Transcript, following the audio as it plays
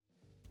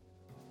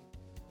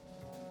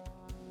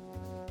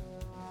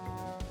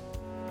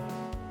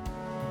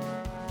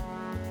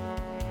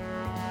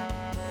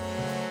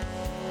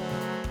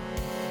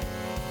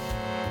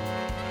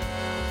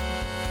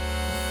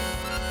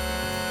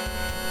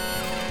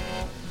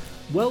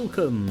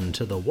Welcome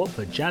to the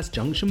Watford Jazz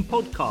Junction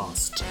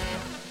podcast.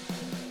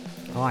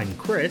 I'm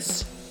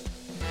Chris,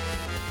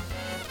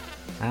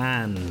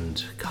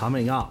 and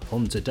coming up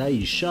on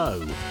today's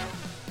show,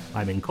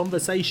 I'm in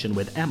conversation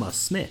with Emma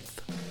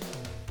Smith.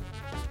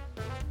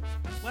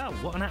 Well,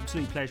 what an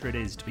absolute pleasure it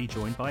is to be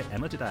joined by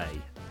Emma today.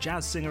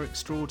 Jazz singer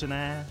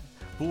extraordinaire,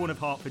 born of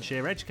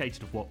Hertfordshire,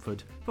 educated at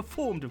Watford,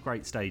 performed of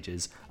great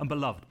stages, and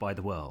beloved by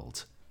the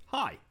world.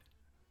 Hi.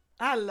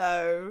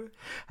 Hello.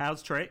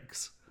 How's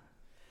tricks?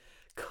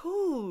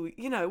 Cool.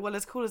 Well,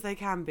 as cool as they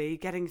can be,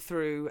 getting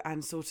through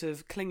and sort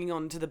of clinging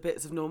on to the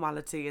bits of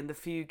normality and the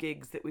few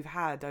gigs that we've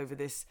had over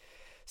this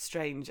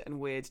strange and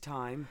weird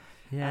time.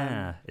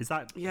 Yeah.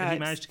 Have you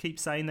managed to keep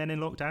sane then in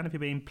lockdown? Have you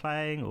been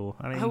playing or,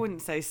 I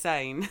wouldn't say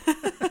sane.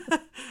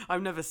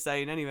 I'm never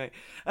sane anyway.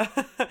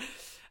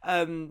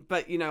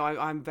 But,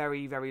 I'm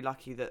very, very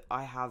lucky that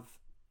I have,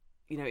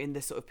 in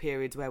this sort of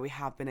periods where we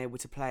have been able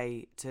to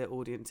play to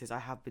audiences, I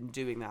have been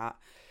doing that.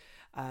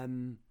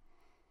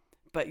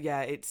 But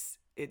yeah, it's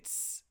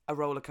a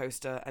roller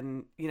coaster.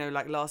 And,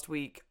 like last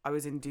week I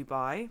was in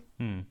Dubai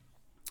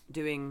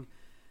doing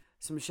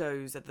some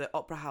shows at the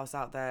Opera House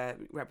out there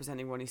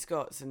representing Ronnie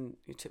Scott's, and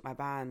you took my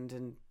band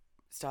and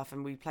stuff,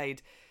 and we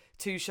played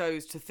 2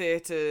 shows to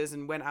theatres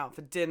and went out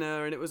for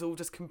dinner, and it was all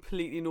just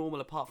completely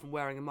normal apart from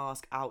wearing a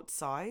mask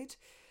outside.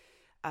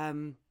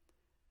 And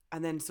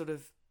then sort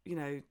of,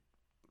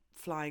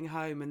 flying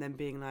home and then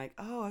being like,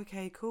 oh,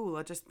 okay, cool,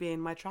 I'll just be in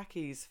my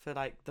trackies for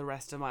like the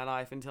rest of my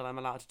life until I'm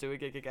allowed to do a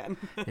gig again.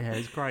 Yeah,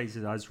 it's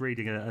crazy. I was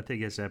reading a thing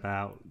yesterday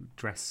about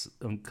dress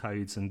and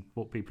codes and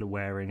what people are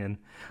wearing and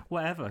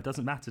whatever. It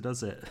doesn't matter,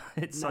 does it?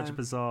 It's such a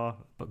bizarre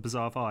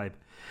vibe.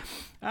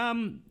 So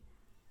I'm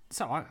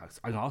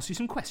going to ask you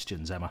some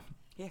questions, Emma.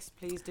 Yes,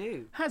 please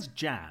do. Has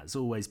jazz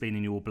always been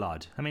in your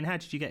blood? I mean, how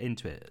did you get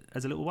into it?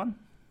 As a little one?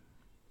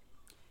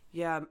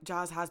 Yeah,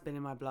 jazz has been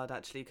in my blood,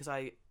 actually, because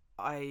I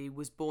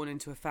was born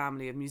into a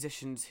family of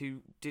musicians who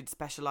did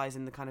specialise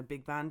in the kind of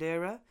big band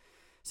era.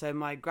 So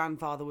my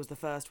grandfather was the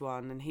first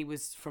one, and he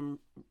was from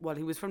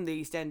the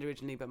East End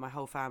originally, but my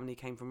whole family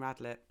came from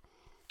Radlett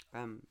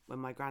when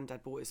my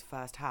granddad bought his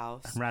first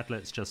house. And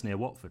Radlett's just near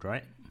Watford,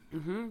 right?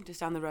 Mm-hmm, just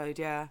down the road,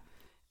 yeah.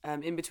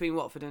 In between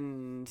Watford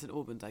and St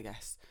Albans, I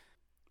guess.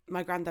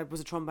 My granddad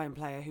was a trombone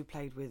player who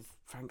played with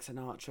Frank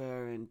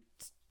Sinatra and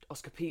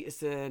Oscar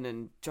Peterson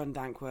and John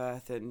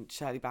Dankworth and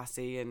Shirley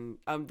Bassey, and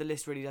the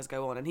list really does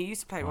go on. And he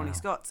used to play Ronnie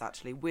Scott's,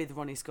 actually, with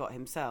Ronnie Scott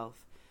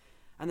himself.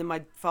 And then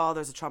my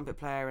father's a trumpet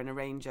player and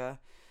arranger,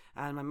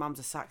 and my mum's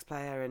a sax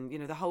player, and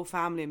the whole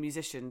family are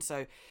musicians.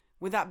 So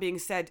with that being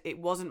said, it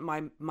wasn't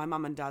my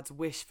mum and dad's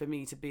wish for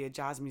me to be a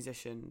jazz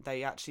musician.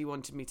 They actually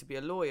wanted me to be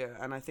a lawyer,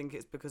 and I think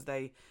it's because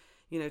they,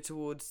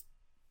 towards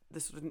the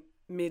sort of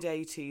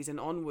mid-80s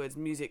and onwards,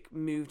 music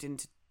moved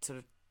into sort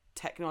of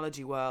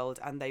technology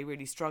world, and they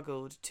really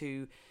struggled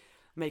to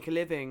make a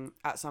living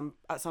at some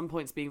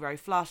points being very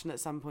flush and at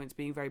some points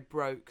being very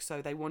broke.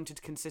 So they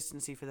wanted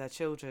consistency for their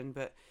children,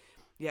 but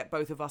yet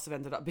both of us have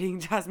ended up being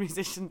jazz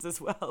musicians as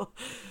well.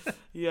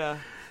 Yeah.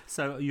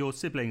 So your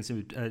siblings are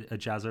a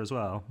jazzer as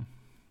well?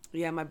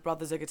 Yeah, my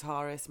brother's a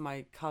guitarist,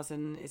 my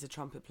cousin is a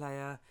trumpet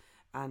player,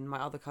 and my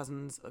other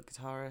cousin's a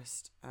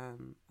guitarist,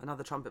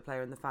 another trumpet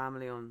player in the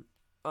family on.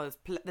 Oh,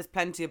 there's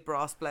plenty of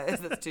brass players.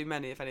 That's too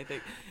many, if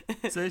anything.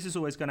 So this is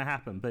always going to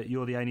happen, but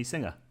you're the only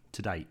singer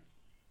to date.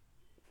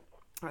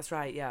 That's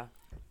right. Yeah.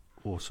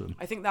 Awesome.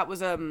 I think that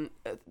was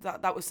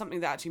that was something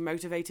that actually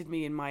motivated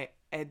me in my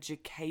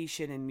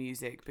education in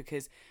music,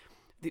 because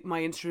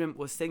my instrument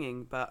was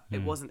singing, but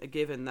it wasn't a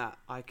given that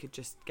I could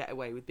just get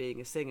away with being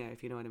a singer,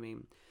 if you know what I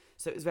mean.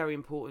 So it was very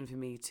important for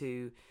me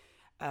to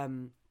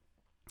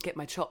get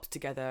my chops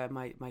together,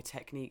 my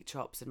technique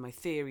chops and my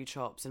theory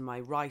chops and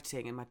my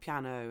writing and my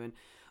piano and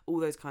all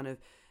those kind of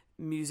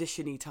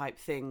musician-y type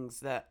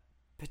things that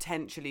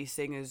potentially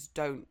singers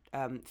don't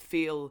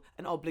feel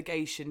an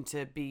obligation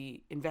to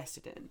be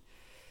invested in.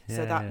 Yeah,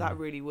 so that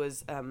really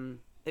was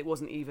it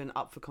wasn't even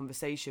up for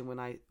conversation when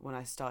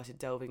I started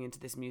delving into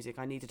this music.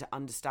 I needed to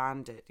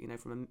understand it,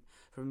 from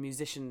a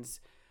musician's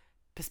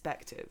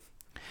perspective.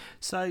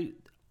 So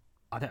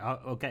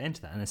I'll get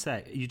into that in a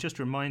sec. You just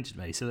reminded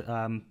me. So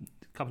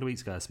a couple of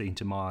weeks ago, I was speaking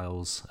to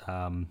Miles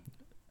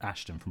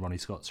Ashton from Ronnie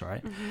Scott's,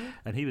 right? Mm-hmm.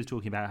 And he was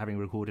talking about having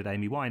recorded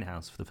Amy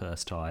Winehouse for the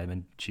first time,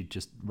 and she'd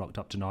just rocked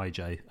up to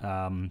Nijo.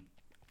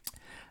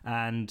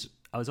 And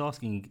I was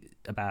asking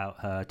about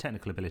her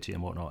technical ability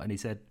and whatnot, and he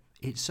said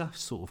it just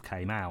sort of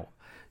came out,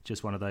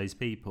 just one of those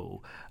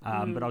people.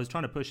 But I was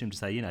trying to push him to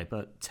say,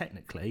 but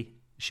technically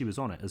she was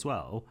on it as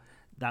well.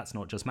 That's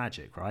not just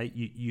magic, right?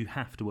 You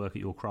have to work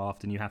at your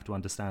craft and you have to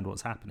understand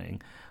what's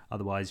happening.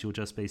 Otherwise, you'll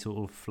just be sort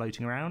of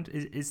floating around.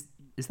 Is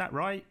that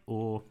right?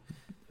 Or,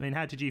 I mean,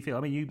 how did you feel?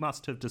 I mean, you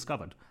must have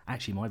discovered,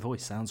 actually, my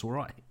voice sounds all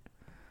right.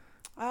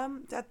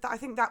 I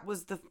think that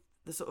was the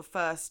sort of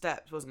first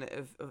step, wasn't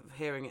it, of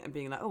hearing it and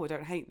being like, oh, I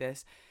don't hate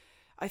this.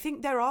 I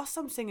think there are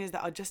some singers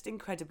that are just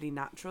incredibly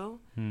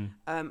natural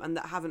and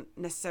that haven't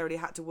necessarily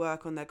had to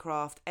work on their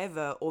craft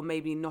ever, or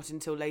maybe not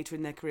until later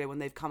in their career when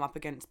they've come up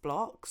against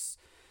blocks.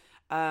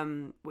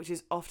 which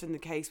is often the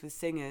case with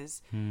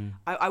singers.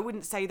 I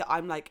wouldn't say that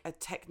I'm like a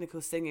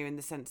technical singer in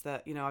the sense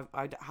that, you know,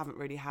 I haven't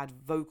really had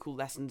vocal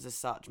lessons as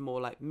such,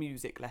 more like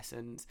music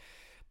lessons.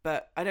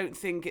 But I don't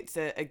think it's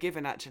a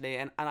given, actually.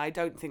 And I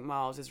don't think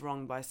Miles is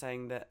wrong by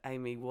saying that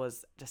Amy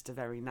was just a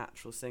very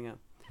natural singer.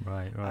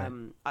 Right.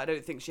 I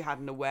don't think she had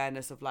an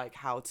awareness of like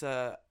how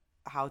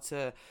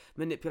to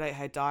manipulate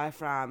her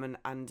diaphragm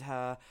and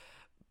her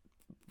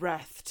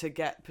breath to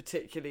get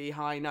particularly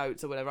high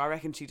notes or whatever. I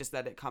reckon she just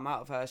let it come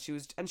out of her. She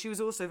was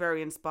also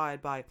very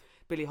inspired by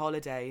Billie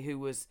Holiday, who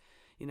was,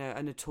 you know,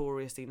 a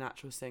notoriously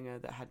natural singer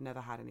that had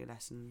never had any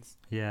lessons.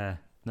 Yeah.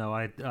 No,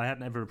 I had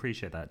never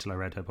appreciated that till I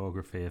read her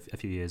biography a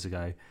few years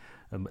ago.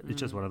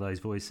 It's just one of those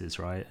voices,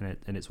 right?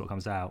 And it's what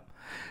comes out.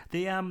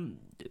 The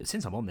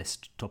since I'm on this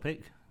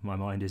topic, my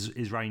mind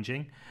is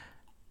ranging.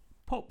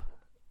 Pop,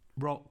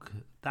 rock,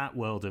 that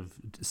world of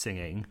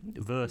singing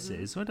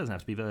versus. Well, it doesn't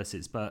have to be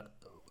verses, but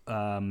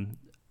on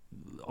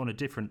a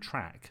different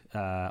track,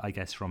 I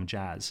guess, from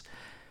jazz.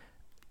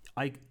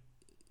 I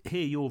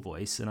hear your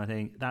voice, and I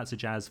think that's a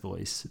jazz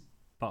voice.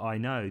 But I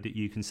know that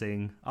you can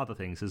sing other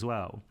things as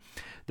well.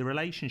 The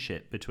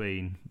relationship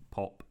between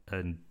pop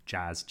and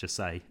jazz, just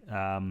say,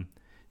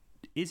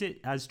 is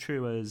it as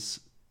true as,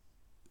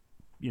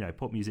 you know,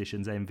 pop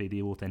musicians envy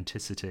the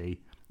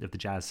authenticity of the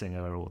jazz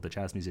singer or the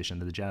jazz musician,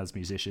 and the jazz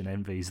musician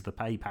envies the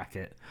pay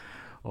packet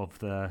of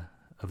the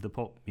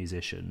pop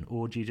musician?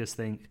 Or do you just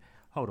think,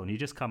 hold on, you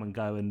just come and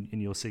go and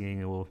you're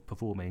singing or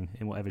performing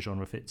in whatever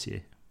genre fits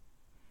you?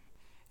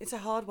 It's a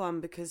hard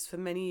one because for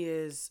many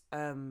years,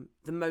 the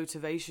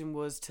motivation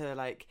was to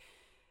like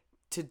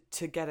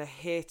to get a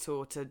hit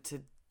or to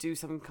do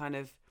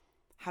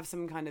have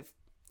some kind of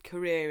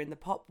career in the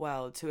pop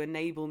world to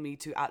enable me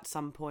to at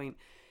some point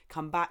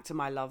come back to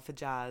my love for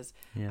jazz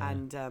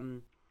and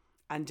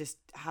just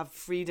have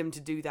freedom to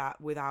do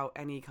that without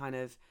any kind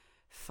of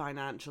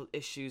financial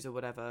issues or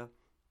whatever.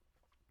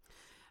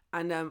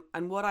 And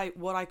what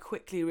I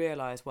quickly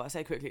realised, well, I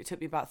say quickly, it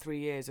took me about 3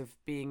 years of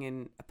being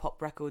in a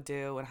pop record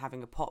deal and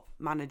having a pop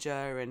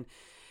manager and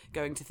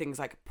going to things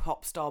like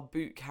Pop Star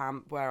Boot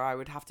Camp, where I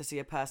would have to see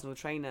a personal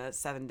trainer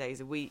 7 days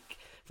a week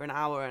for an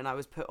hour, and I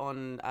was put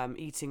on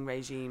eating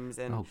regimes.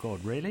 And oh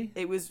God, really?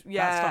 It was,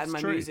 and my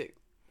true. Music.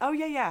 Oh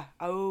yeah,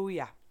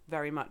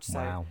 very much so.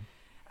 Wow.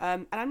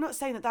 And I'm not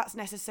saying that that's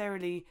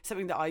necessarily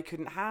something that I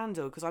couldn't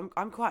handle, because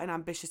I'm quite an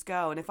ambitious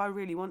girl, and if I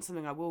really want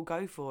something, I will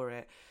go for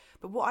it.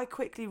 But what I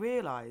quickly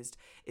realised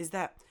is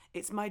that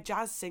it's my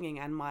jazz singing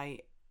and my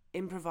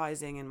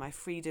improvising and my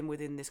freedom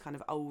within this kind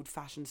of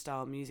old-fashioned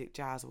style music,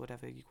 jazz or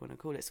whatever you want to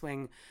call it,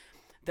 swing,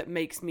 that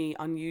makes me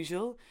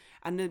unusual.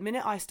 And the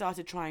minute I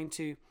started trying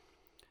to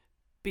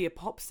be a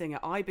pop singer,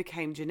 I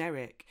became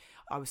generic.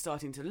 I was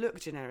starting to look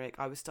generic.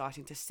 I was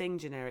starting to sing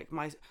generic.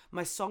 My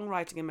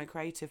songwriting and my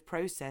creative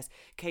process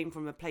came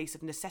from a place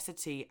of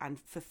necessity and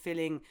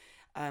fulfilling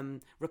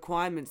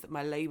requirements that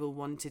my label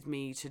wanted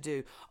me to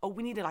do. Oh,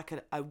 we needed like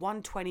a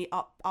 120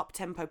 up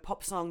tempo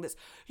pop song that's,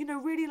 you know,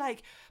 really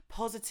like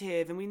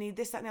positive, and we need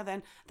this, that, and the other.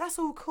 And that's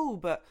all cool,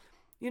 but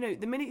you know,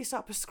 the minute you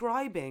start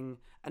prescribing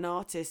an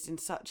artist in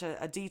such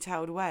a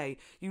detailed way,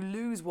 you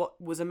lose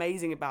what was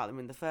amazing about them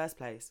in the first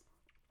place,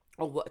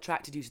 or what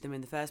attracted you to them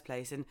in the first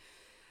place. And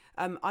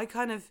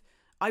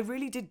I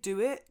really did do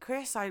it,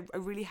 Chris. I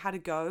really had a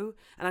go,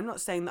 and I'm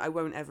not saying that I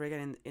won't ever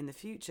again in the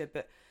future,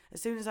 but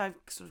as soon as I've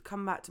sort of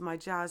come back to my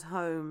jazz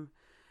home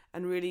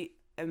and really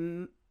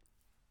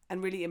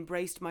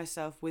embraced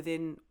myself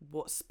within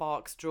what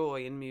sparks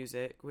joy in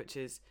music, which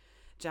is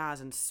jazz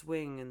and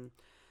swing and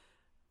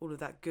all of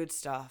that good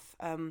stuff,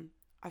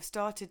 I've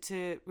started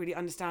to really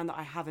understand that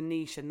I have a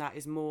niche, and that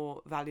is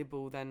more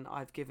valuable than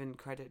I've given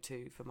credit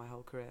to for my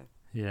whole career.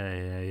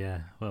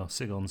 Yeah. Well,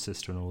 sing on,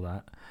 sister, and all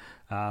that.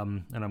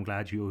 And I'm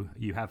glad you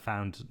have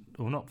found,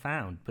 or not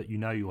found, but you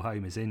know your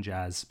home is in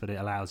jazz, but it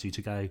allows you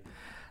to go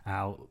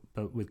out,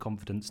 but with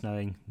confidence,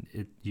 knowing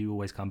you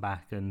always come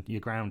back and you're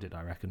grounded,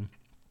 I reckon.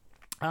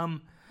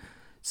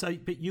 So,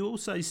 but you're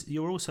also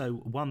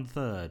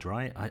 1/3,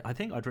 right? I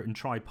think I'd written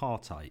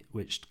tripartite,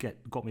 which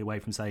got me away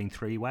from saying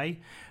three-way,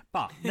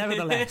 but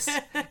nevertheless,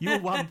 you're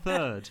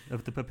 1/3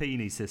 of the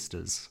Papini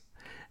sisters.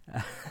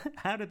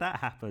 How did that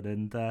happen,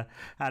 and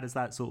how does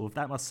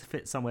that must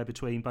fit somewhere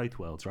between both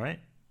worlds, right?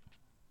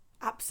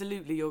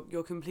 Absolutely,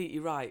 you're completely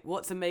right.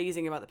 What's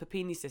amazing about the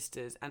Papini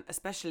sisters, and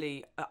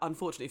especially,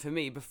 unfortunately for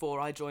me, before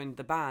I joined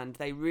the band,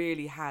 they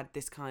really had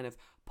this kind of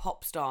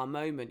pop star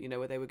moment, you know,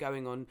 where they were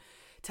going on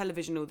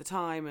television all the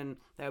time, and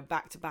they were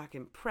back to back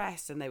in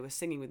press, and they were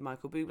singing with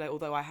Michael Bublé,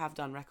 although I have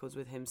done records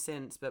with him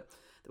since. But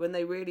when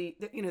they really,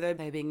 you know,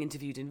 they're being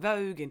interviewed in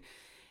Vogue and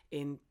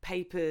in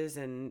papers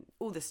and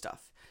all this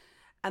stuff.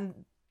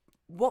 And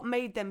what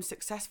made them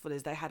successful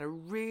is they had a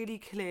really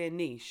clear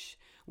niche.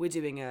 We're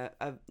doing a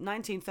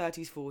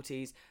 1930s,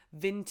 40s,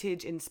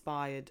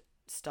 vintage-inspired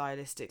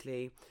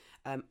stylistically,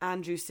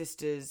 Andrew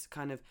Sisters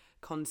kind of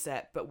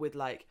concept, but with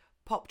like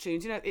pop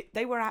tunes. You know,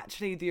 they were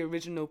actually the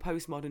original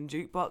postmodern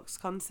jukebox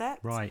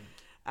concept. Right.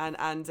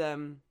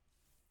 And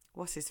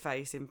what's his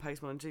face in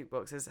Postmodern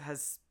Jukebox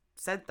has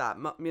said that,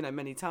 you know,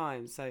 many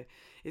times. So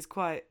it's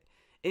quite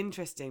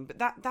interesting. But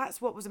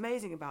that's what was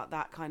amazing about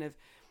that kind of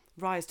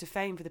rise to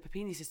fame for the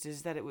Papini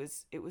Sisters, that it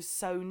was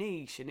so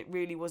niche, and it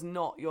really was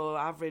not your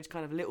average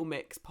kind of Little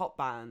Mix pop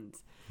band.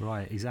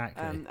 Right,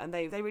 exactly. And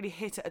they really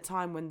hit at a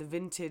time when the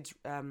vintage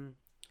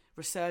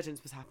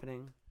resurgence was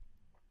happening.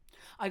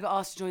 I got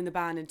asked to join the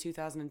band in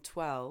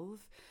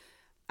 2012,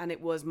 and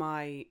it was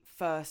my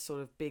first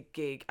sort of big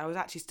gig. I was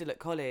actually still at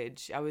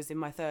college. I was in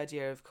my third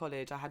year of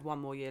college. I had one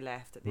more year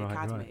left at the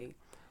academy. Right.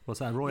 What's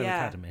that, Royal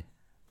Academy?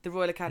 The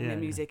Royal Academy of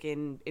Music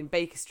in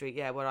Baker Street,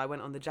 where I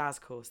went on the jazz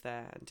course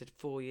there and did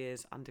 4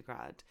 years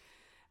undergrad.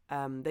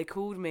 They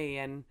called me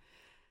and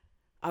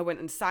I went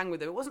and sang with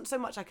them. It wasn't so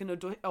much like an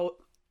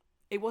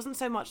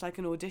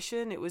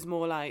audition. It was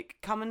more like,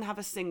 come and have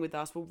a sing with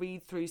us. We'll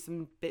read through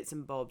some bits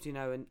and bobs,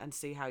 and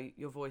see how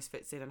your voice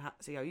fits in and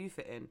see how you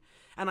fit in.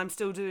 And I'm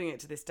still doing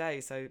it to this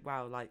day. So,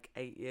 wow, like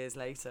 8 years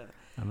later.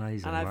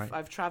 Amazing, and right?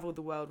 I've travelled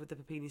the world with the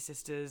Papini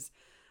Sisters.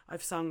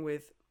 I've sung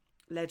with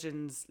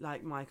legends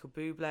like Michael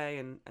Bublé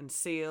and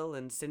Seal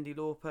and Cyndi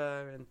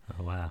Lauper. And,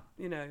 oh, wow.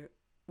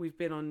 We've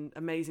been on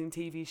amazing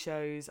TV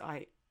shows.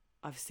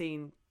 I've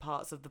seen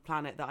parts of the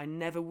planet that I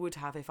never would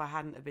have if I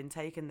hadn't have been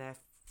taken there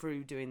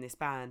through doing this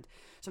band.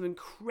 So I'm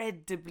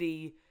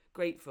incredibly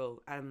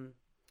grateful. I'm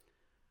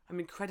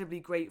incredibly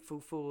grateful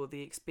for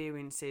the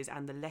experiences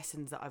and the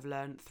lessons that I've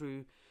learned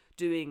through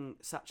doing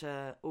such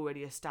a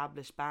already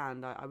established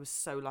band. I was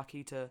so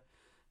lucky to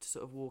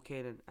sort of walk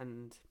in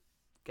and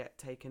get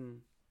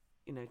taken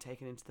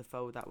into the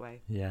fold that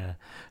way. Yeah,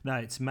 no,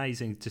 it's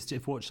amazing. Just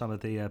watch some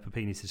of the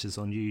Papini Sisters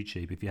on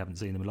YouTube if you haven't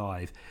seen them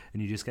live,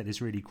 and you just get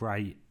this really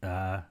great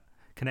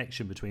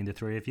connection between the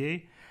three of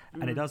you.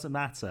 And it doesn't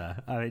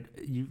matter.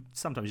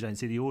 Sometimes you don't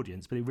see the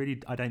audience, but it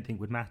really, I don't think,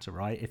 would matter,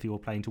 right? If you're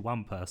playing to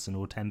one person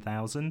or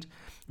 10,000,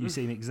 you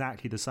seem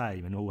exactly the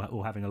same, and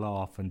all having a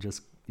laugh and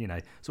just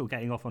sort of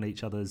getting off on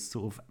each other's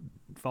sort of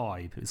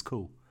vibe. It's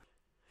cool.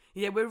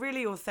 Yeah, we're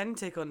really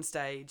authentic on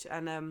stage,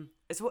 and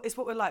it's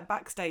what we're like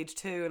backstage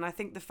too. And I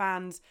think the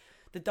fans,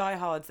 the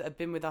diehards that have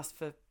been with us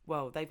for,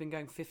 they've been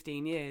going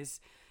 15 years.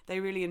 They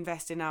really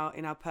invest in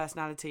our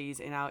personalities,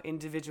 in our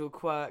individual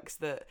quirks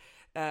that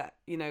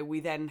we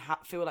then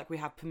feel like we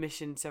have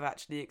permission to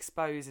actually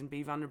expose and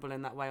be vulnerable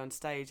in that way on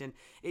stage, and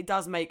it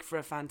does make for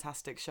a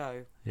fantastic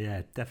show.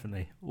 Yeah,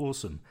 definitely.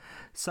 Awesome.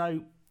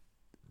 So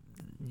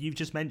you've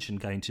just mentioned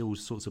going to all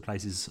sorts of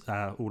places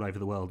all over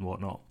the world and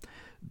whatnot.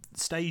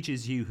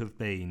 Stages you have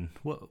been,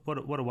 what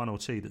are one or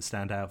two that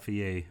stand out for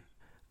you?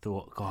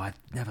 Thought, God,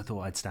 I never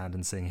thought I'd stand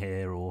and sing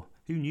here, or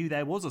who knew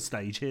there was a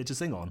stage here to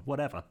sing on,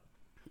 whatever.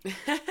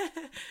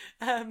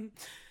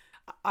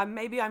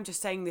 Maybe I'm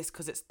just saying this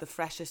because it's the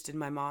freshest in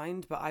my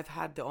mind, but I've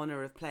had the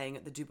honour of playing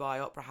at the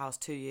Dubai Opera House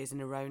 2 years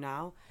in a row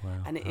now.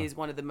 Wow. And it is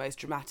one of the most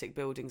dramatic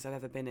buildings I've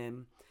ever been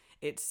in.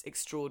 It's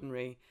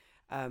extraordinary.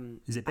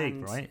 Is it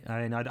big, right?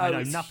 I mean, I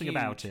know nothing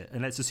about it,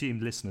 and let's assume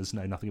listeners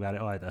know nothing about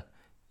it either.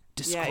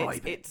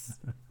 Describe it. It's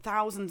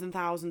thousands and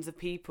thousands of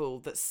people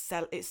that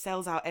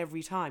sells out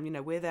every time.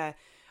 We're there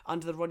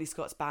under the Ronnie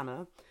Scott's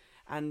banner,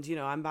 and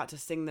I'm about to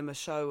sing them a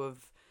show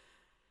of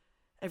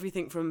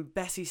everything from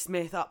Bessie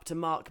Smith up to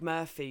Mark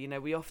Murphy.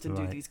 We often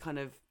do these kind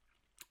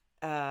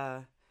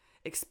of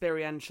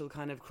experiential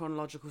kind of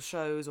chronological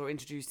shows, or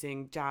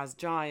introducing jazz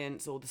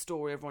giants or the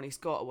story of Ronnie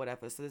Scott or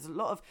whatever. So there's a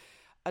lot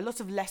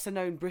of lesser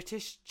known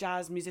British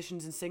jazz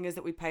musicians and singers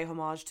that we pay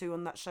homage to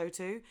on that show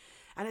too.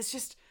 And it's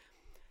just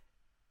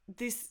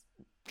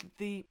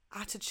the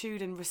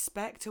attitude and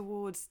respect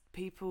towards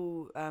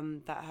people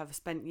that have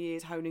spent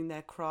years honing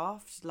their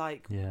craft,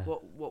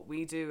 what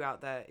we do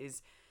out there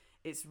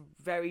it's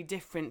very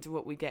different to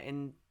what we get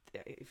in,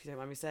 if you don't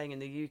mind me saying, in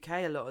the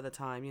UK a lot of the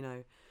time,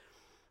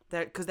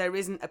 because there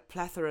isn't a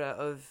plethora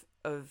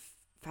of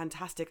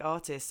fantastic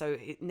artists, so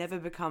it never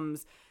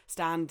becomes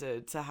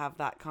standard to have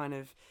that kind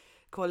of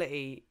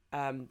quality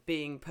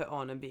being put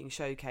on and being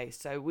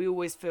showcased. So we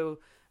always feel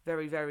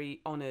very, very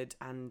honoured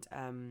and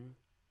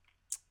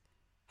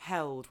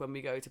held when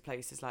we go to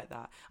places like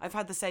that. I've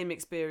had the same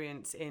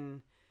experience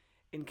in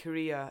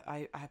Korea.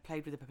 I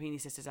played with the Papini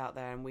Sisters out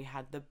there, and we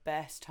had the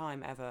best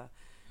time ever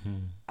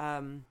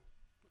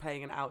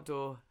playing an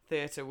outdoor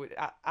theatre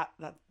at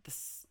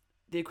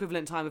the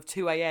equivalent time of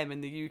 2 a.m.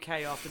 in the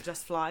UK after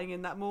just flying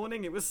in that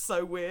morning. It was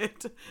so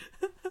weird.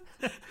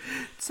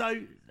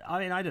 So, I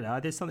mean, I don't know.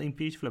 There's something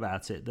beautiful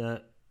about it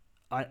that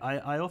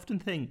I often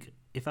think,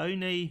 if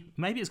only,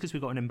 maybe it's because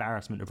we've got an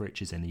embarrassment of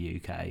riches in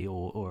the UK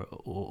or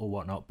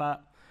whatnot,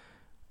 but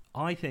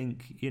I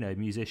think,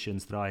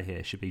 musicians that I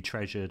hear should be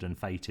treasured and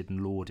feted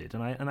and lauded.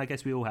 And I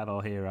guess we all have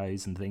our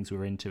heroes and things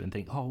we're into and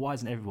think, oh, why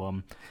isn't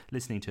everyone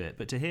listening to it?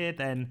 But to hear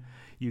then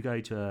you go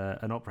to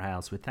an opera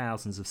house with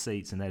thousands of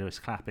seats and they're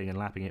just clapping and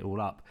lapping it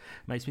all up,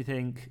 makes me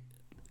think,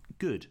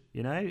 good,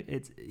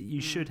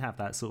 you should have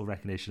that sort of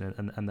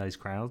recognition and those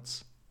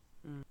crowds.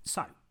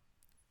 So,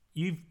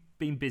 you've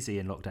been busy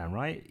in lockdown,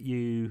 right?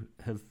 You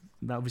have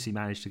obviously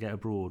managed to get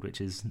abroad,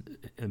 which is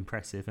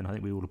impressive, and I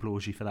think we all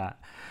applaud you for that.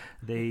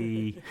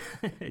 You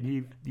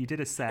did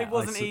a set. It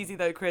wasn't easy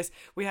though, Chris.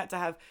 We had to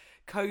have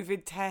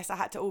COVID tests. I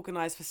had to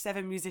organise for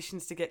 7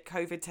 musicians to get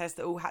COVID tests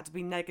that all had to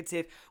be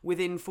negative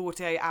within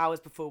 48 hours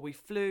before we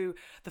flew.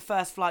 The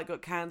first flight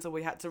got cancelled.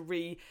 We had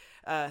to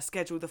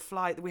schedule the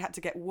flight. We had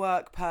to get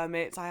work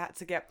permits. I had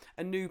to get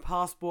a new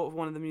passport of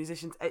one of the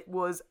musicians. It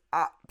was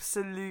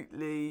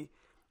absolutely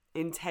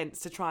intense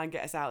to try and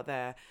get us out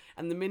there.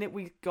 And the minute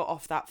we got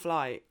off that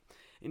flight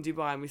in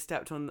Dubai and we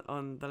stepped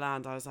on the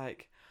land, I was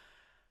like,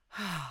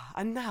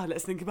 and now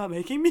let's think about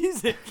making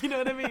music. You know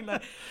what I mean?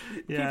 Like,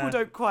 people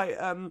don't quite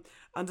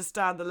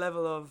understand the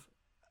level of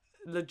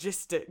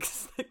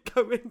logistics that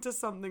go into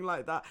something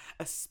like that,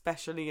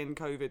 especially in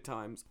COVID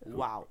times.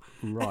 Wow.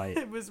 Right.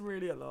 It was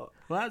really a lot.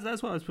 Well,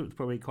 that's what I was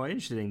probably quite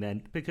interested in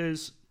then,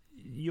 because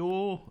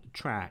your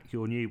track,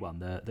 your new one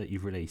that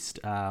you've released,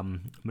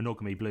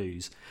 Monogamy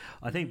Blues,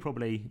 I think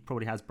probably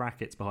has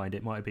brackets behind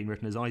it. Might have been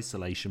written as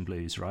Isolation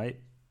Blues, right?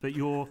 But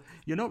you're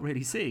not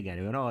really seeing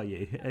anyone, are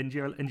you? And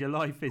your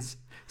life is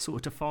sort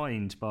of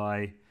defined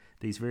by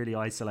these really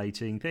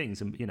isolating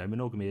things, and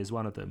monogamy is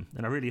one of them.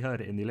 And I really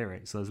heard it in the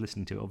lyrics. I was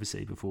listening to it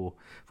obviously before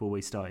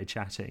we started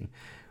chatting.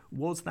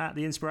 Was that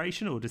the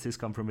inspiration, or does this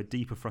come from a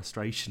deeper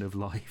frustration of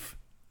life?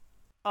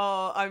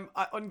 Oh,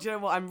 do you know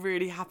what? I'm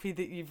really happy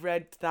that you've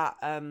read that.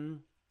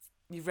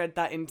 You've read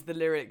that into the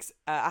lyrics.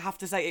 I have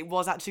to say, it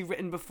was actually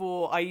written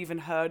before I even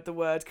heard the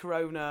word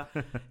Corona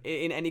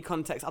in any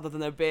context other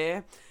than a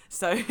beer.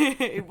 So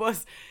it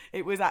was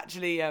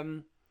actually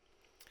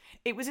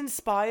it was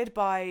inspired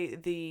by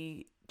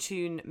the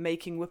tune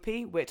 "Making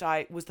Whoopee," which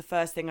was the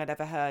first thing I'd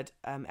ever heard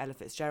Ella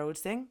Fitzgerald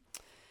sing,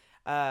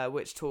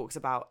 which talks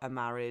about a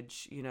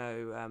marriage.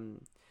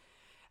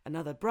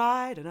 Another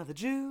bride, another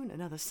June,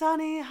 another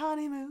sunny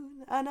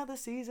honeymoon, another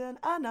season,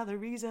 another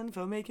reason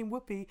for making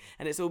whoopee.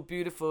 And it's all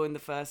beautiful in the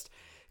first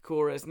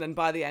chorus. And then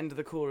by the end of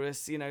the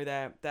chorus,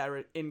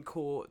 they're in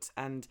court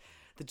and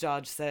the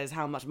judge says,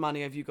 "How much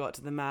money have you got?"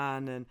 to the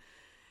man. And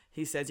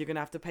he says, "You're going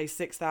to have to pay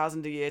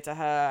 $6,000 a year to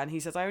her." And he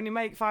says, "I only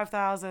make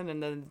 $5,000.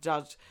 And then the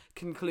judge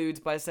concludes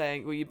by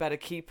saying, "Well, you better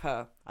keep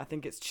her. I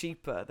think it's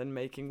cheaper than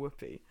making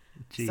whoopee."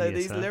 Genius, so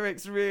these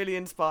lyrics really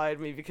inspired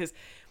me because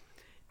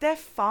they're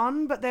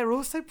fun, but they're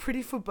also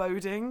pretty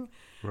foreboding.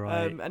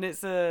 Right. And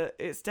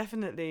it's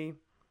definitely,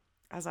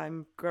 as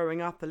I'm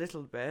growing up a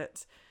little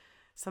bit,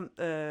 some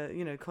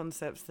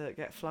concepts that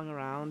get flung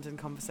around and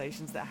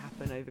conversations that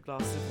happen over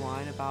glasses of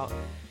wine about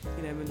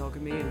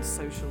monogamy and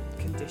social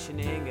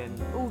conditioning and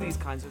all these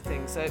kinds of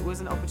things. So it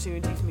was an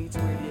opportunity for me to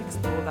really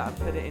explore that and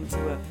put it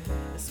into a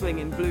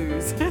swinging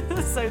blues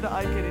so that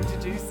I could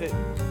introduce it.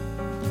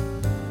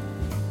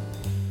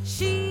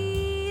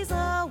 She's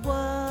a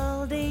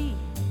worldie.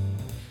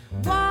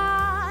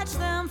 Watch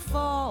them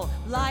fall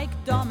like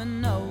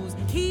dominoes.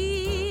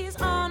 He's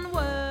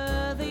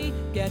unworthy.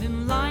 Get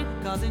in line,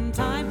 'cause in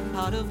time,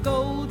 heart of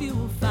gold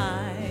you'll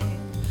find.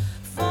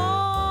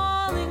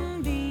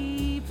 Falling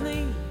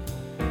deeply,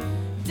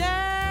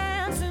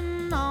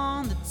 dancing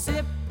on the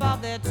tip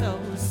of their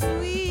toes.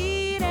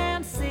 Sweet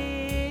and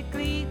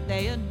sickly,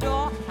 they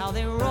adore how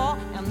they roar,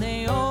 and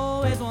they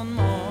always want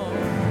more.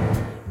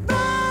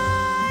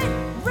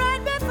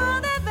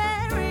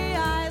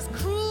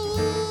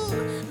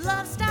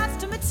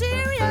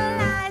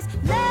 Materialize,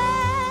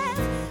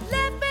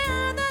 live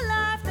behind the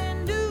life,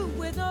 then do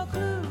with no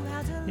clue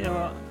how to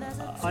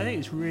live. I think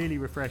it's really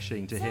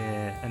refreshing to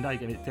hear, and don't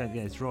get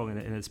it's wrong, and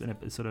it's been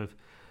a sort of,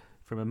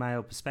 from a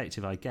male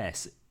perspective, I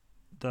guess,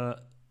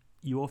 that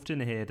you often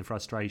hear the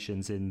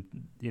frustrations in,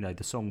 the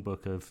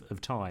songbook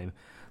of time,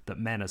 that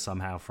men are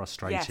somehow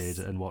frustrated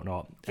and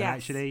whatnot. Yes. And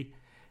actually,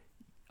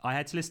 I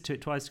had to listen to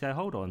it twice to go,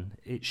 hold on,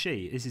 it's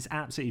she. This is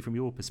absolutely from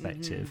your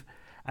perspective. Mm-hmm.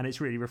 And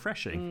it's really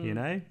refreshing,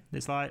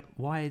 It's like,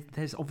 why?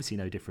 There's obviously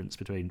no difference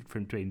between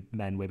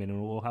men, women,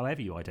 or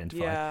however you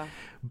identify. Yeah.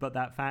 But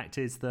that fact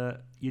is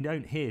that you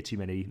don't hear too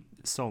many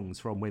songs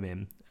from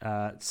women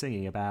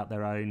singing about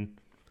their own,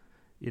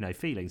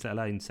 feelings, let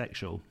alone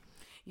sexual.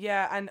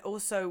 Yeah, and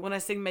also when I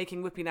sing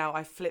Making Whoopee now,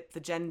 I flip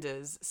the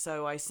genders.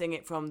 So I sing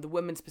it from the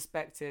woman's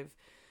perspective.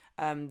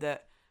 I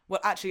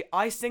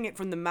sing it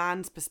from the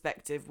man's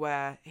perspective,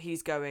 where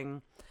he's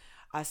going,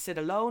 "I sit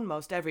alone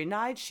most every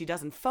night. She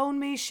doesn't phone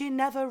me. She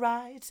never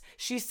writes.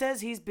 She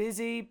says he's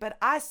busy, but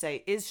I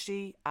say, is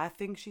she? I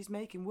think she's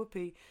making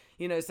whoopee."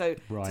 So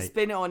right. To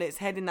spin it on its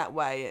head in that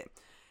way,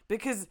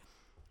 because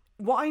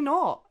why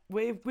not?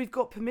 We've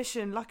got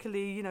permission.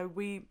 Luckily,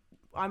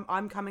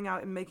 I'm coming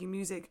out and making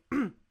music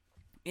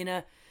in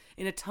a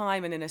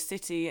time and in a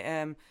city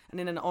and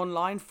in an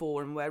online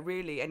forum where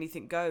really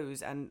anything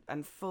goes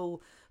and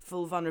full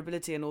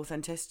vulnerability and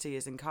authenticity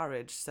is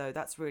encouraged. So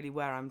that's really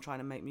where I'm trying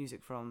to make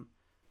music from.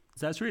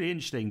 So that's really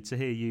interesting to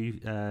hear you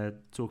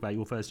talk about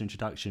your first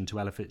introduction to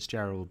Ella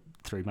Fitzgerald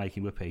through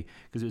Making Whoopee,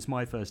 because it was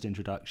my first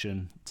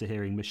introduction to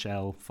hearing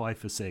Michelle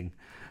Pfeiffer sing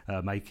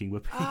Making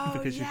Whoopee,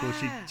 because of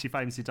course she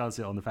famously does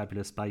it on the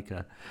Fabulous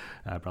Baker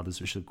Brothers,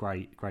 which is a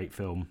great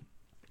film.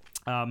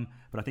 But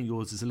I think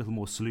yours is a little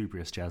more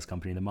salubrious jazz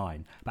company than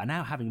mine. But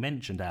now, having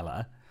mentioned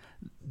Ella,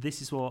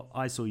 this is what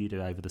I saw you do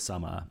over the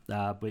summer,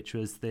 which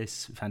was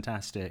this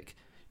fantastic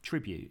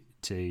tribute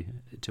to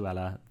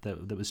Ella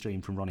that was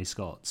streamed from Ronnie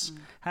Scott's.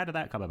 How did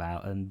that come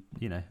about, and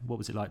what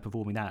was it like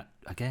performing that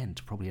again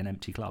to probably an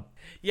empty club?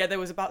 Yeah, there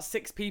was about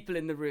 6 people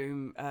in the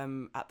room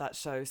at that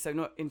show, so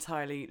not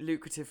entirely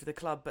lucrative for the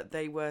club, but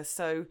they were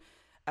so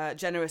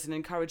generous and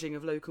encouraging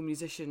of local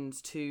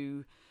musicians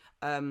to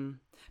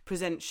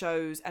present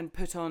shows and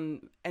put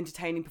on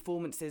entertaining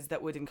performances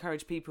that would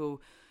encourage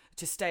people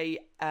to stay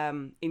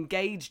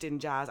engaged in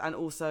jazz and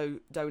also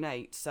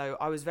donate. So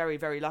I was very,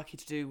 very lucky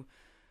to do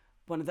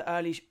one of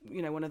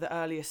the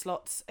earlier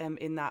slots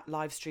in that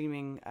live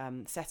streaming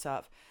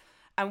setup.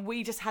 And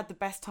we just had the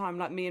best time,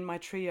 like me and my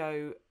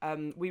trio.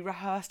 We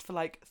rehearsed for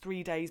like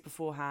 3 days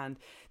beforehand.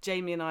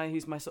 Jamie and I,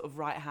 who's my sort of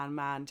right-hand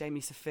man,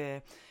 Jamie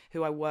Saphir,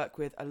 who I work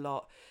with a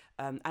lot,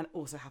 and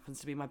also happens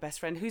to be my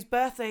best friend, whose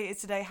birthday is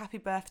today. Happy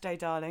birthday,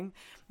 darling.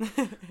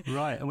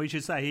 Right, and we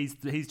should say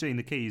he's doing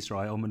the keys,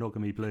 right, on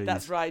Monogamy Blues.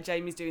 That's right,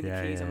 Jamie's doing the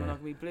keys on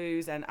Monogamy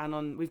Blues, and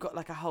on we've got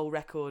like a whole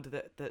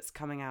record that's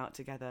coming out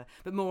together,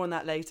 but more on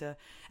that later.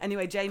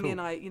 Anyway, Jamie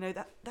and I,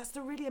 that's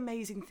the really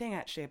amazing thing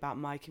actually about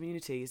my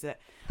community is that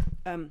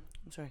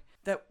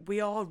that we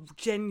are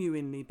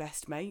genuinely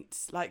best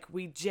mates. Like,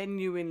 we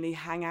genuinely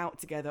hang out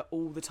together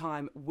all the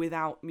time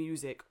without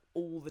music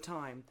all the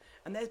time.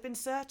 And there's been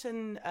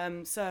certain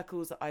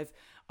circles that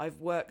I've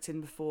worked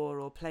in before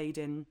or played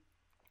in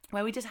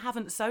where we just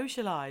haven't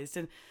socialised,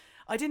 and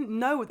I didn't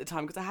know at the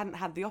time because I hadn't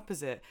had the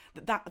opposite,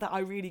 that I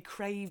really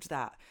craved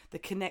the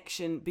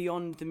connection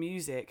beyond the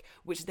music,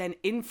 which then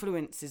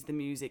influences the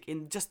music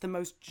in just the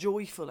most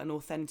joyful and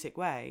authentic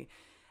way.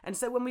 And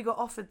so when we got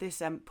offered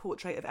this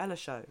Portrait of Ella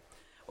show,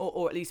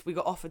 or at least we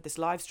got offered this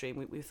live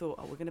stream, we thought,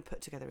 we're going to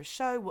put together a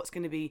show. What's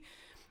going to be,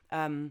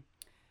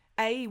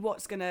 A,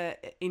 what's going to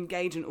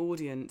engage an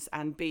audience,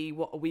 and B,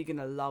 what are we going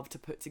to love to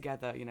put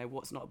together?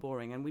 What's not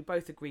boring? And we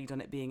both agreed on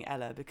it being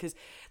Ella because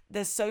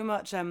there's so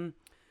much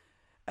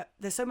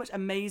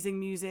amazing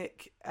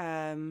music,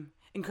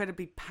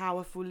 incredibly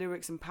powerful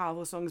lyrics and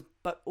powerful songs,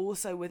 but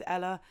also with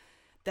Ella,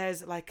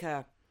 there's like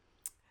a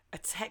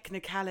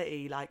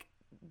technicality, like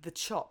the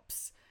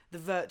chops, the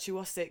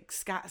virtuosic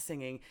scat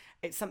singing.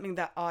 It's something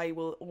that I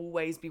will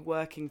always be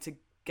working to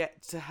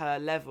get to her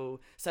level.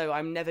 So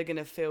I'm never going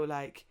to feel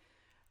like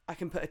I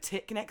can put a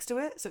tick next to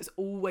it. So it's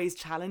always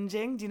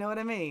challenging. Do you know what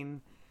I mean?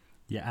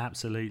 Yeah,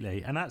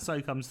 absolutely. And that so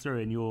comes through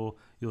in your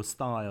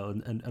style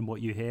and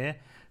what you hear.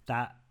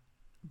 That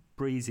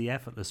breezy,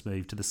 effortless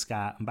move to the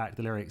scat and back to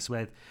the lyrics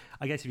with,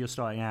 I guess if you're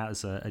starting out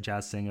as a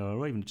jazz singer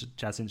or even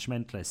jazz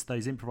instrumentalist,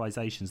 those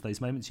improvisations, those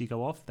moments you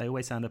go off, they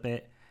always sound a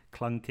bit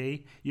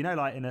clunky,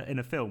 like in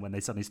a film when they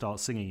suddenly start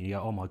singing and you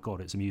go, oh my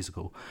god, it's a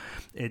musical.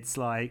 It's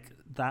like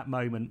that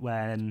moment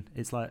when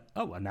it's like,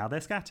 oh well, now they're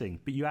scatting,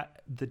 but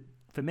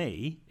for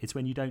me it's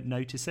when you don't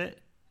notice it,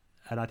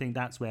 and I think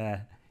that's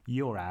where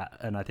you're at,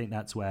 and I think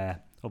that's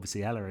where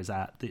obviously Ella is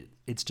at.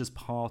 It's just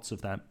part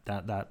of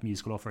that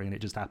musical offering, and it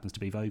just happens to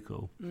be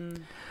vocal.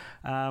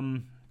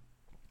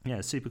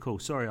 Yeah, super cool.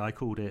 Sorry I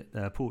called it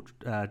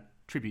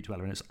tribute to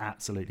Ella, and it's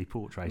absolutely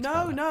Portrait.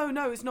 No,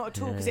 it's not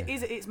at all, because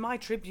it's my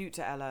tribute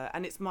to Ella,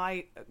 and it's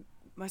my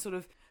sort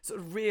of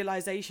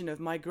realization of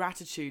my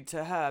gratitude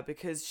to her,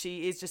 because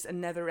she is just a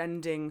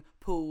never-ending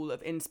pool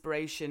of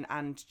inspiration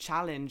and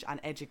challenge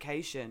and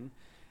education.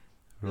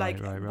 Right.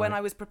 When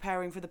I was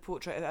preparing for the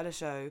Portrait of Ella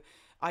show,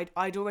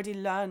 I'd already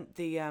learnt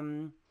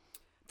the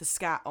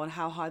scat on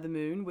How High the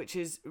Moon, which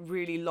is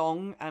really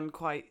long and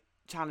quite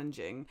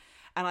challenging.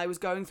 And I was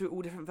going through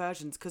all different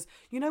versions, because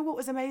what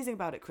was amazing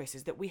about it, Chris,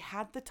 is that we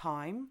had the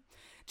time.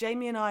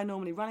 Jamie and I are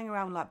normally running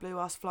around like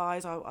blue-ass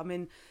flies. I'm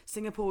in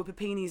Singapore with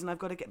Papinis, and I've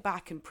got to get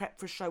back and prep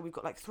for a show. We've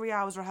got like 3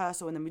 hours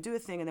rehearsal, and then we do a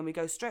thing, and then we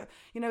go straight.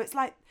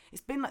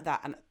 It's been like that,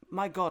 and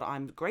my God,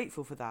 I'm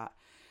grateful for that.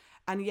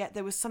 And yet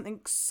there was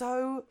something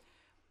so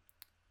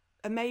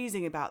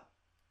amazing about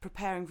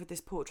preparing for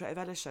this Portrait of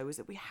Ella show, is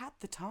that we had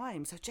the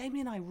time. So Jamie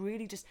and I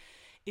really just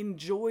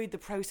enjoyed the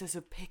process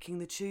of picking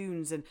the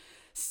tunes and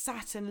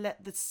sat and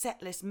let the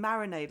set list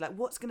marinate, like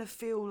what's going to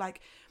feel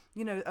like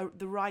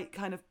the right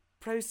kind of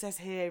process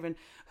here, and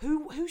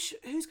who's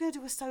going to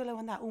do a solo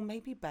on that, or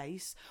maybe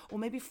bass, or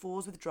maybe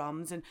fours with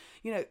drums. And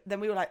then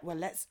we were like,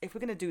 well, if we're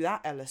going to do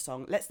that Ella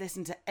song, let's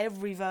listen to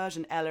every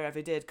version Ella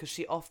ever did, because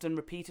she often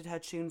repeated her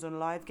tunes on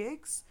live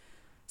gigs.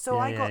 So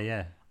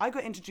I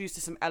got introduced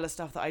to some Ella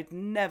stuff that I'd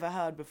never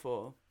heard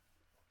before.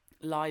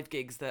 Live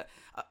gigs that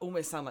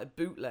almost sound like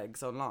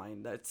bootlegs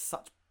online. They're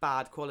such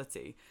bad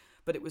quality,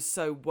 but it was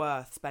so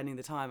worth spending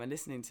the time and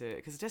listening to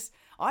it, because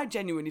I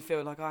genuinely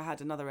feel like I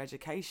had another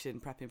education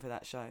prepping for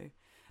that show.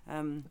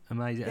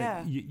 Amazing.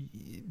 Yeah.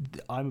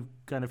 I'm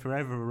going to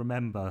forever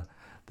remember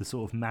the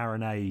sort of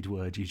marinade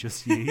word you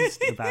just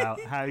used about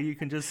how you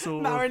can just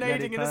sort of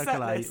let it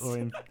percolate.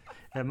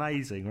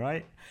 Amazing,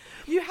 right?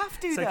 You have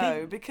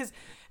to, because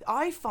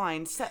I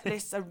find set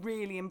lists are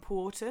really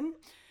important.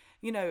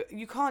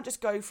 You can't just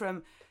go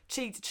from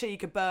cheek to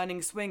cheek, a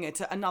burning swinger,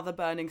 to another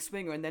burning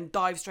swinger, and then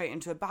dive straight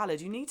into a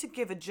ballad. You need to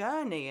give a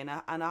journey and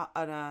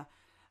a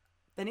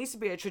there needs to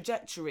be a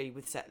trajectory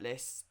with set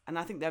lists, and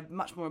I think they're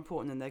much more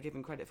important than they're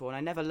given credit for. And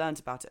I never learnt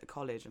about it at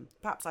college, and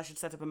perhaps I should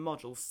set up a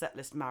module, set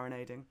list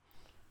marinading.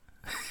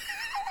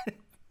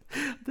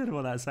 I don't know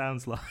what that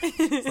sounds like.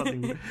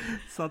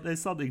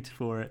 There's something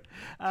for it.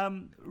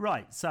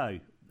 Right, so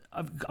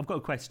I've got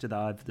a question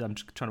that I'm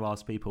trying to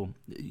ask people.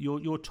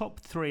 Your top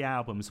 3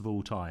 albums of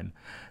all time,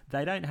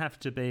 they don't have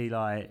to be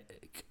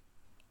like,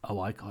 oh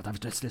my God, I've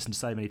just listened to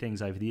so many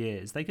things over the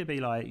years. They could be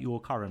like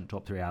your current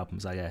top 3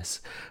 albums, I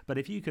guess. But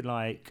if you could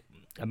like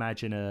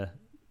imagine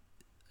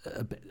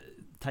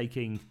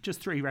taking just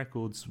 3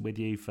 records with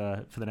you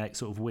for the next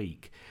sort of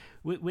week,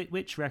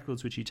 which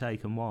records would you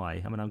take and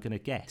why? I mean, I'm going to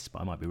guess,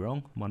 but I might be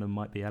wrong. One of them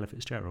might be Ella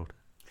Fitzgerald.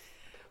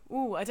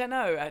 Ooh, I don't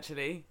know,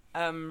 actually.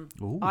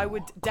 I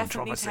would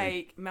definitely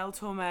take Mel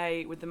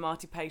Torme with the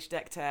Marty Page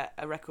Dectet,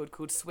 a record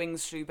called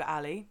Swings Schubert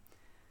Alley.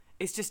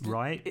 It's just...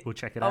 Right, we'll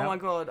check it out. Oh my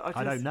God.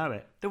 I don't know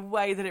it. The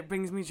way that it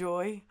brings me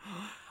joy.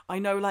 I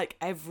know like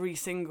every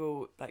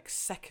single like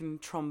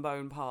second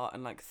trombone part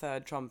and like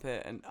third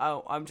trumpet, and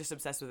I'm just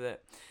obsessed with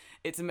it.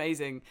 It's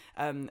amazing.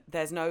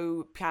 There's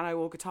no piano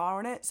or guitar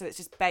on it, so it's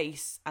just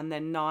bass and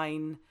then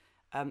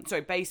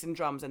bass and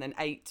drums and then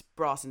 8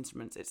 brass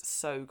instruments. It's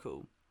so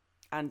cool.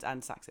 And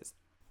saxes.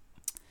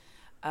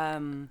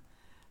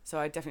 So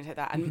I definitely take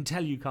that. And you can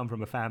tell you come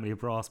from a family of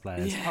brass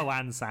players. Yeah. Oh,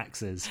 and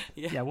saxes.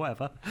 Yeah,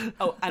 whatever.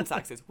 Oh, and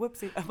saxes.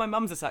 Whoopsie. My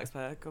mum's a sax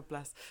player. God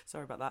bless.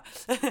 Sorry about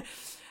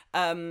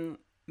that.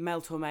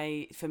 Mel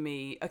Torme for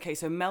me. Okay,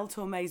 so Mel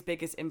Torme's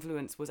biggest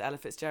influence was Ella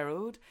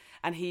Fitzgerald,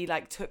 and he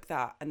like took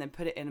that and then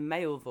put it in a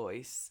male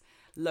voice.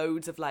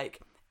 Loads of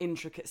like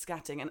intricate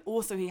scatting, and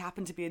also he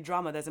happened to be a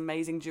drummer. There's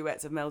amazing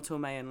duets of Mel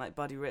Torme and like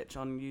Buddy Rich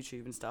on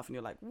YouTube and stuff, and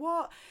you're like,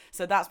 what?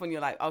 So that's when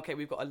you're like, okay,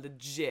 we've got a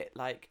legit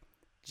like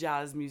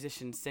jazz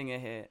musician singer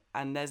here.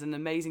 And there's an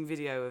amazing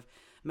video of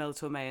Mel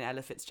Torme and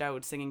Ella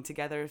Fitzgerald singing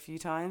together a few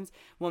times,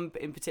 one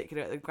in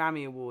particular at the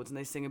Grammy Awards, and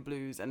they sing a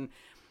blues, and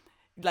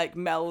like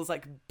Mel's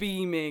like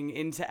beaming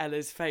into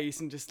Ella's face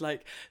and just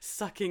like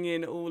sucking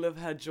in all of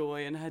her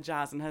joy and her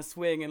jazz and her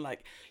swing, and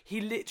like he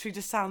literally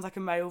just sounds like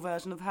a male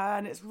version of her,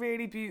 and it's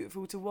really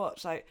beautiful to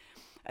watch, like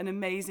an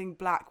amazing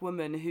black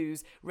woman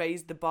who's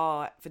raised the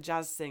bar for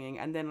jazz singing,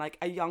 and then like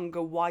a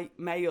younger white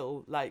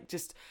male like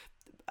just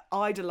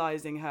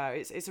idolizing her.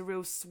 It's a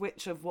real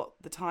switch of what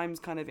the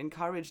times kind of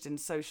encouraged in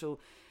social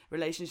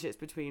relationships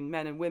between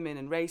men and women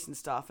and race and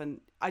stuff,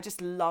 and I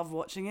just love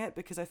watching it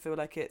because I feel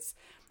like it's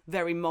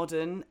very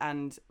modern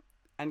and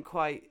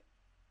quite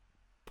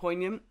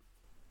poignant.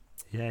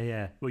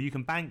 Yeah. Well, you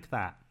can bank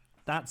that.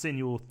 That's in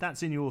your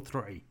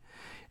 3.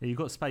 You've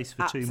got space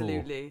for 2 more.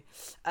 Absolutely.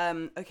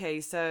 Okay,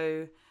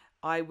 so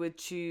I would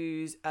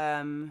choose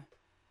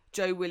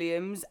Joe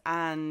Williams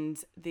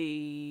and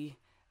the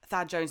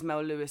Thad Jones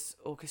Mel Lewis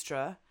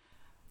Orchestra.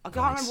 I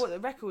can't remember what the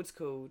record's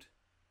called,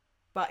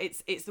 but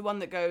it's the one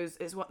that goes.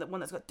 It's the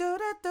one that's got.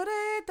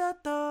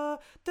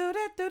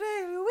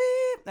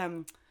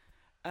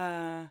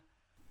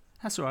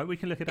 That's all right. We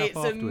can look it up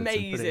afterwards. It's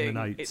amazing. And put it in the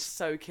notes. It's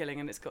so killing,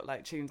 and it's got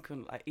like tunes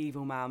called like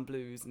Evil Man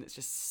Blues, and it's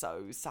just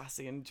so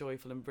sassy and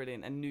joyful and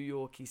brilliant and New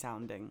Yorky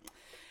sounding.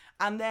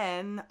 And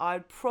then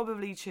I'd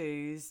probably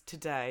choose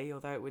today,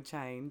 although it would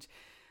change,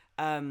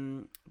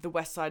 the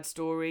West Side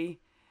Story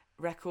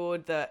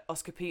record that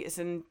Oscar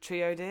Peterson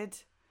trio did,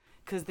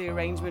 because the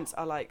arrangements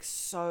are like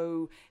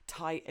so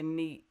tight and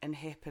neat and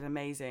hip and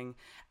amazing,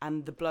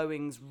 and the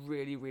blowing's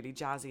really, really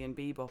jazzy and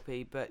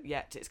beboppy, but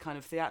yet it's kind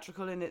of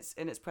theatrical in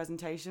its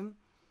presentation.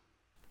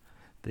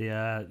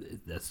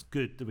 That's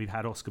good that we've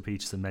had Oscar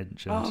Peterson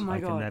mentioned. Oh my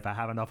God. I can never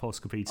have enough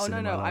Oscar Peterson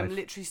in my life. I'm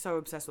literally so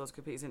obsessed with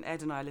Oscar Peterson.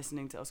 Ed and I are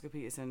listening to Oscar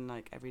Peterson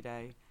like every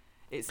day.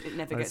 It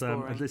never gets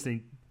boring. I was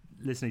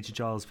listening to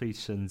Giles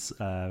Peterson's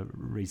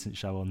recent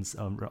show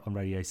on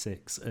Radio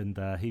 6, and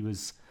he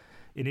was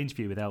in an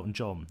interview with Elton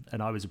John,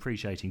 and I was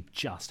appreciating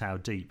just how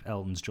deep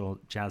Elton's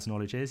jazz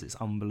knowledge is. It's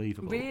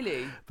unbelievable.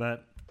 Really?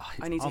 But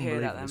I need to hear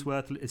that then.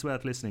 It's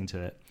worth listening to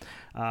it.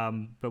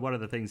 But one of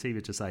the things he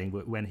was just saying,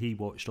 when he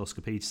watched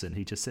Oscar Peterson,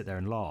 he'd just sit there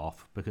and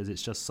laugh because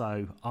it's just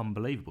so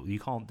unbelievable.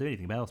 You can't do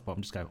anything else but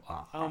just go,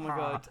 oh my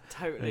God,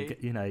 totally.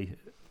 You know,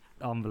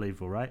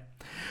 unbelievable, right?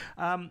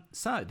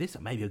 So this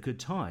may be a good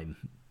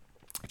time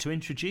to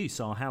introduce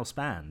our house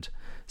band.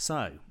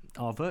 So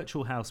our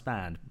virtual house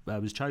band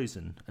was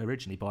chosen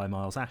originally by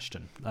Miles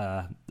Ashton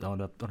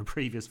on a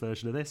previous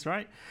version of this,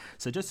 right?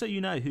 So just so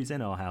you know who's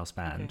in our house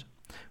band,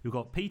 we've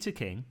got Peter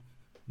King,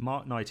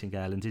 Mark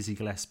Nightingale and Dizzy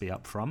Gillespie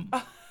up front.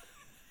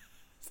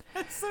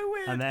 That's so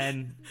weird. And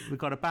then we've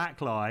got a back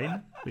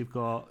line. We've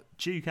got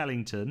Duke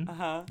Ellington,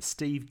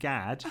 Steve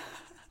Gadd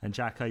and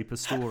Jaco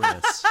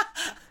Pastorius.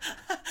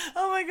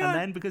 Oh my God. And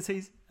then because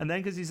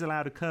he's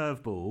allowed a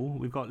curveball,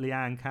 we've got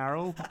Leanne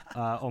Carroll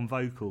on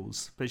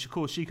vocals. But of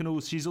course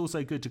she's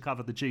also good to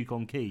cover the Duke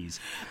on keys.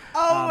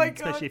 Oh my God.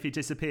 Especially if he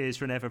disappears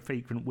for an ever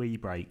frequent wee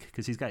break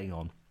because he's getting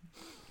on.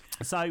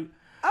 So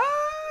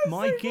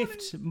my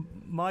gift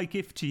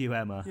to you,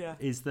 Emma,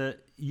 is that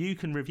you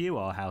can review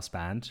our house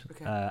band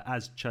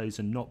as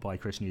chosen not by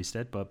Chris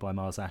Newstead but by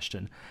Miles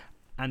Ashton,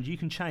 and you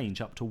can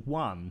change up to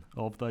one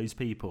of those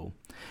people.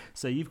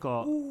 So you've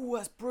got Ooh,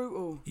 that's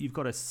brutal. you've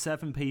got a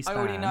 7-piece I band.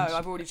 already know.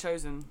 I've already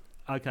chosen.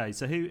 Okay,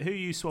 so who are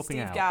you swapping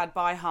Steve out? Gadd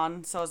by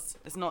Hun. So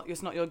it's not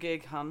your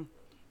gig, Hun.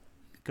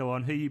 Go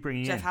on, who are you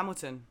bringing Jeff in?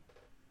 Hamilton.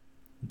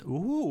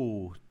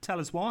 Ooh, tell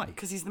us why.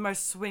 Because he's the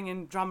most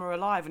swinging drummer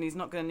alive, and he's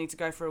not going to need to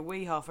go for a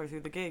wee halfway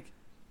through the gig.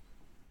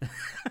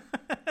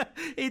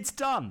 It's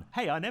done.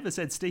 Hey, I never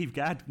said Steve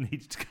Gadd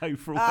needed to go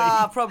for a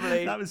week.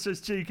 Probably. That was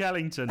just Duke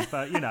Ellington,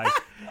 but you know.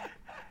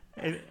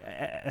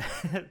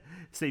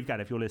 Steve Gadd,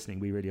 if you're listening,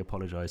 we really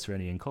apologise for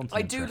any incontinence.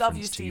 I do love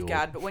you, reference to Steve your-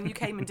 Gadd, but when you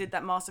came and did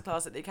that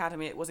masterclass at the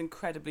Academy, it was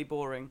incredibly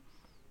boring.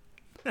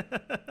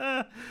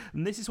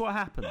 And this is what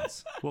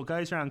happens. What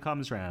goes round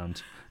comes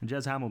round, and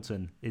Jez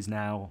Hamilton is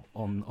now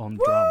on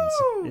drums.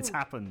 It's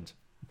happened.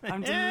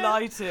 I'm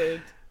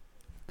delighted.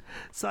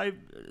 So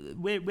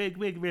we're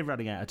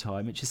running out of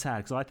time, which is sad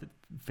because I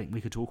think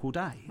we could talk all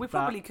day. We But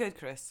probably could,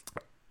 Chris.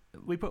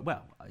 but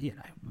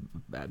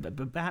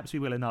perhaps we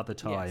will another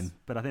time. Yes.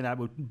 But I think that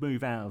would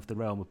move out of the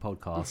realm of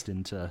podcast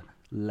into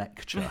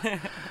lecture.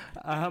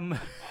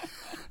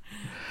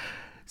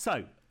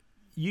 So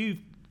you've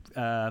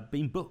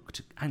been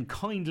booked and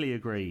kindly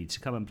agreed to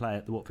come and play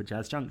at the Watford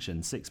Jazz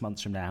Junction 6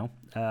 months from now,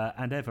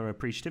 and ever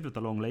appreciative of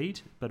the long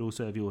lead, but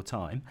also of your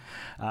time.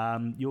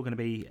 You're going to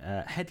be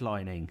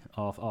headlining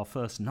our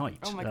first night.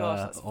 Oh my gosh,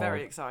 that's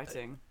very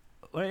exciting.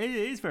 Well, it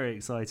is very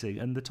exciting,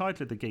 and the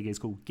title of the gig is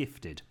called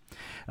Gifted,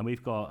 and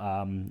we've got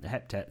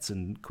heptets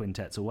and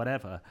quintets or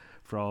whatever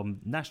from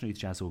National Youth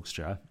Jazz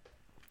Orchestra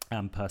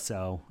and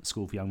Purcell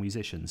School for Young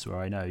Musicians, where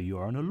I know you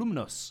are an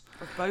alumnus.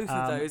 Of both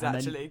of those, and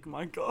then- actually.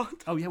 My God.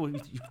 Oh yeah, well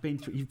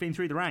you've been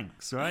through the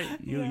ranks, right?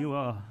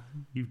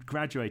 You've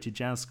graduated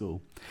jazz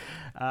school,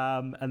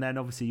 and then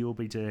obviously you'll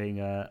be doing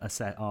a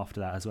set after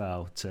that as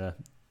well to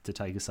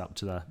take us up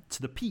to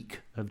the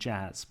peak of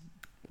jazz.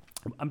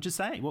 I'm just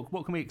saying,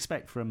 what can we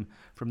expect from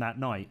that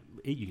night?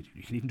 You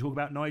can even talk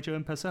about Nigel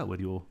and Purcell with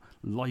your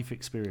life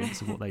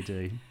experience of what they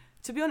do.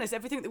 To be honest,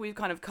 everything that we've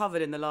kind of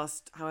covered in the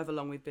last however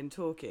long we've been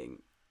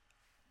talking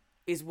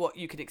is what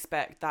you can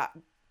expect.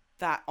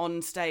 That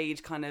on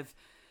stage kind of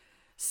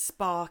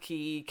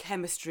sparky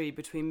chemistry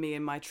between me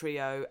and my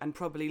trio, and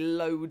probably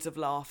loads of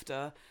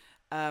laughter,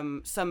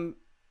 some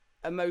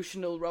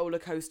emotional roller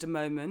coaster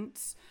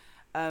moments.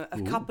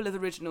 A couple of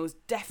originals,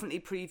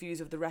 definitely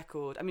previews of the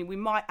record. I mean, we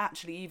might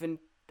actually even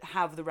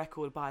have the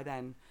record by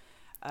then,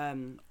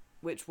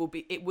 which will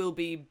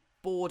be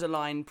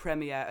borderline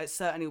premiere. It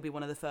certainly will be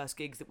one of the first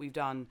gigs that we've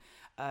done,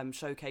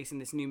 showcasing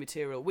this new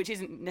material, which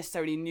isn't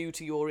necessarily new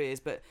to your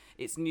ears, but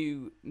it's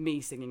new me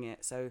singing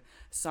it. So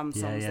some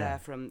songs there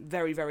from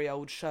very, very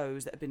old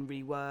shows that have been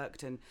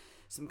reworked, and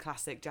some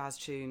classic jazz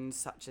tunes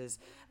such as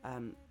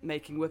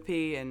Making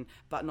Whoopee and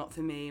But Not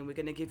For Me. And we're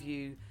going to give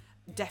you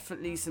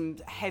definitely some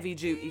heavy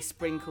duty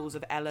sprinkles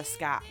of Ella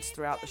scats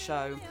throughout the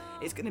show.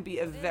 It's going to be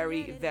a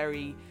very,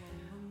 very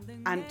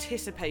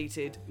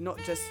anticipated, not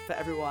just for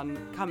everyone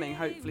coming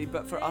hopefully,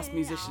 but for us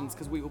musicians,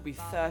 because we will be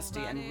thirsty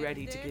and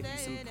ready to give you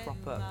some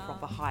proper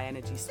high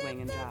energy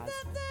swing and jazz.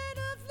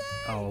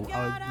 Oh,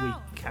 we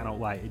cannot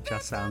wait. It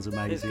just sounds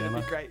amazing. It's going to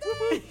Emma. be great.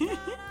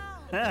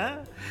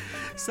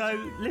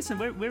 So listen,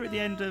 we're at the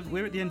end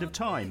of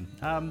time.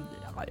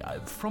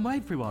 From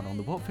everyone on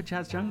the Watford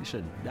Jazz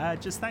Junction,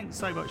 just thanks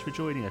so much for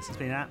joining us. It's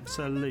been an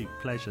absolute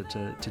pleasure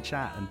to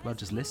chat and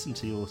just listen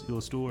to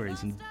your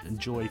stories and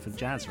joy for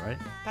jazz, right?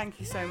 Thank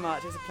you so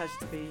much. It's a pleasure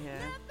to be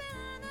here.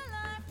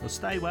 Well,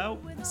 stay well.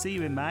 See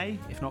you in May,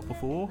 if not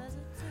before.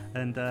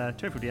 And to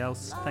everybody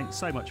else, thanks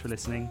so much for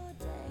listening.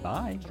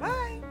 Bye.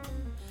 Bye.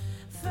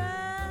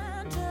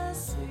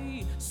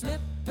 Fantasy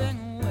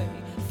slipping away,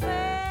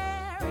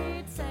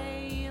 fairy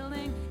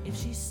tailing. If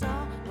she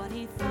saw what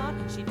he thought,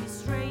 she'd be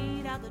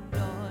straight out the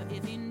door.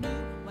 If he knew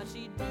what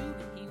she'd do,